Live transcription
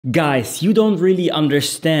Guys, you don't really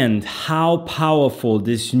understand how powerful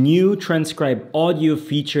this new Transcribe audio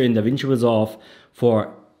feature in DaVinci Resolve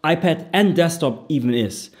for iPad and desktop even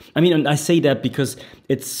is. I mean, and I say that because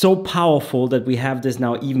it's so powerful that we have this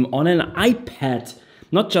now even on an iPad,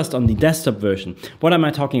 not just on the desktop version. What am I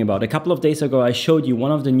talking about? A couple of days ago, I showed you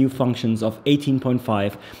one of the new functions of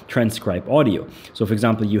 18.5 Transcribe audio. So for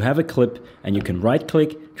example, you have a clip and you can right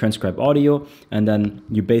click, Transcribe audio, and then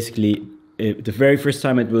you basically the very first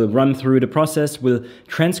time it will run through the process, will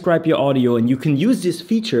transcribe your audio, and you can use this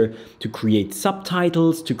feature to create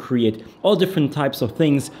subtitles, to create all different types of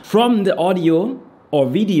things from the audio or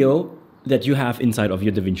video that you have inside of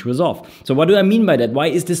your DaVinci Resolve. So what do I mean by that? Why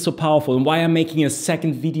is this so powerful, and why I'm making a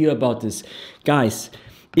second video about this? Guys,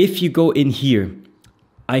 if you go in here,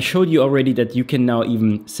 I showed you already that you can now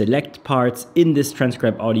even select parts in this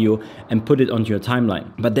Transcribe audio and put it onto your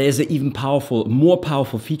timeline. But there is an even more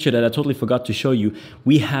powerful feature that I totally forgot to show you.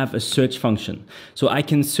 We have a search function. So I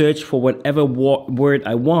can search for whatever word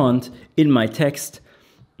I want in my text.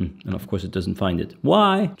 And of course it doesn't find it.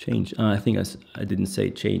 Why? Change. I think I didn't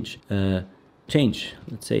say change. Change.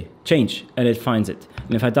 Let's say change. And it finds it.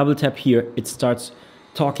 And if I double tap here, it starts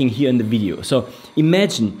talking here in the video. So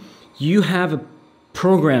imagine you have a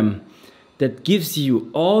program that gives you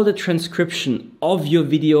all the transcription of your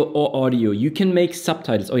video or audio. You can make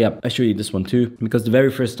subtitles. Oh yeah, I showed you this one too, because the very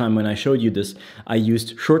first time when I showed you this, I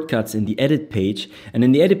used shortcuts in the edit page. And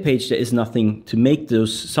in the edit page, there is nothing to make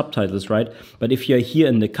those subtitles, right? But if you're here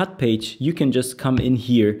in the cut page, you can just come in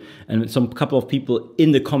here. And couple of people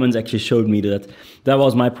in the comments actually showed me that that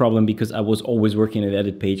was my problem, because I was always working in the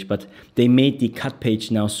edit page, but they made the cut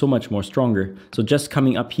page now so much more stronger. So just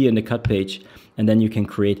coming up here in the cut page, and then you can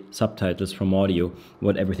create subtitles from audio,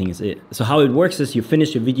 what everything is. So how it works is you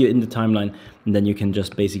finish your video in the timeline, and then you can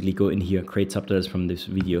just basically go in here, create subtitles from this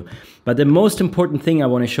video. But the most important thing I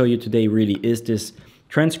want to show you today really is this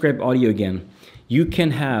Transcribe audio again. You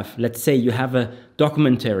can have, let's say you have a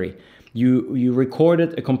documentary, you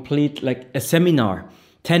recorded a complete, like a seminar,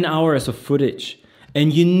 10 hours of footage,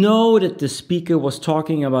 and you know that the speaker was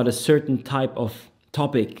talking about a certain type of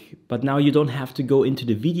topic, but now you don't have to go into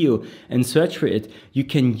the video and search for it. You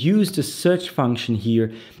can use the search function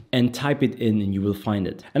here and type it in and you will find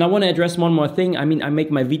it. And I want to address one more thing. I mean, I make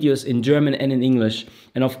my videos in German and in English.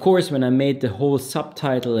 And of course, when I made the whole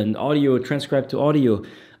subtitle and audio, transcribe to audio,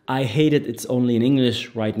 I hated it's only in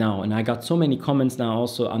English right now. And I got so many comments now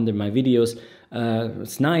also under my videos.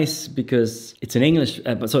 It's nice because it's in English,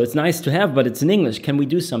 so it's nice to have, but it's in English. Can we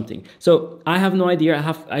do something? So I have no idea.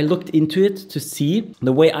 I looked into it to see.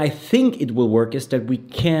 The way I think it will work is that we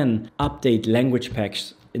can update language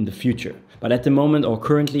packs in the future. But at the moment, or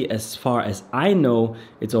currently, as far as I know,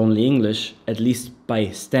 it's only English, at least by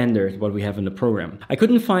standard, what we have in the program. I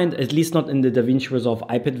couldn't find, at least not in the DaVinci Resolve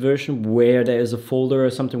iPad version, where there is a folder or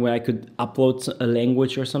something where I could upload a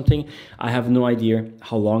language or something. I have no idea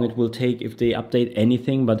how long it will take if they update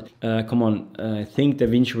anything, but come on, I think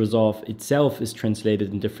DaVinci Resolve itself is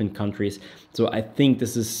translated in different countries. So I think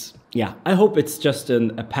this is, yeah, I hope it's just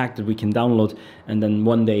a pack that we can download, and then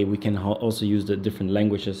one day we can also use the different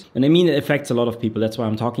languages. And I mean, it affects a lot of people. That's why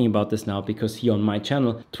I'm talking about this now, because here on my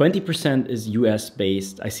channel, 20% is US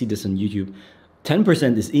based. I see this on YouTube.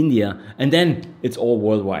 10% is India, and then it's all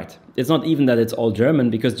worldwide. It's not even that it's all German,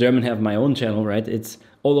 because German have my own channel, right? It's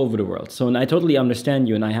all over the world. So, and I totally understand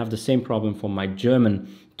you, and I have the same problem for my German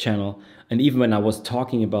channel. And even when I was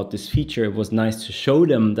talking about this feature, it was nice to show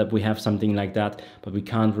them that we have something like that, but we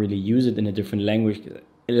can't really use it in a different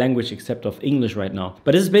language except of English right now.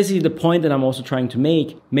 But this is basically the point that I'm also trying to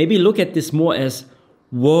make. Maybe look at this more as,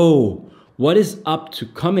 whoa, what is up to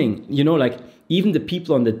coming? You know, like even the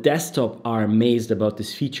people on the desktop are amazed about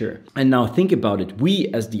this feature. And now think about it. We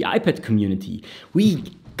as the iPad community, we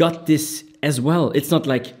got this as well. It's not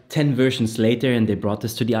like 10 versions later and they brought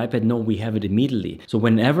this to the iPad. No, we have it immediately. So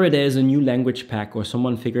whenever there's a new language pack or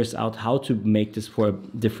someone figures out how to make this for a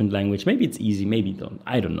different language, maybe it's easy, maybe don't.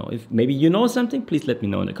 I don't know. If maybe you know something, please let me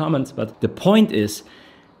know in the comments. But the point is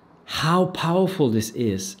how powerful this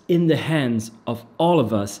is in the hands of all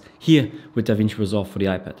of us here with DaVinci Resolve for the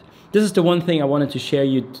iPad. This is the one thing I wanted to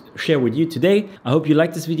share with you today. I hope you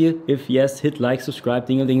liked this video. If yes, hit like, subscribe,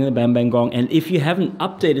 dingle dingle, bam bang gong. And if you haven't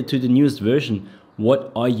updated to the newest version,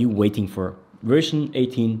 what are you waiting for? Version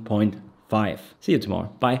 18.5. See you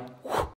tomorrow. Bye.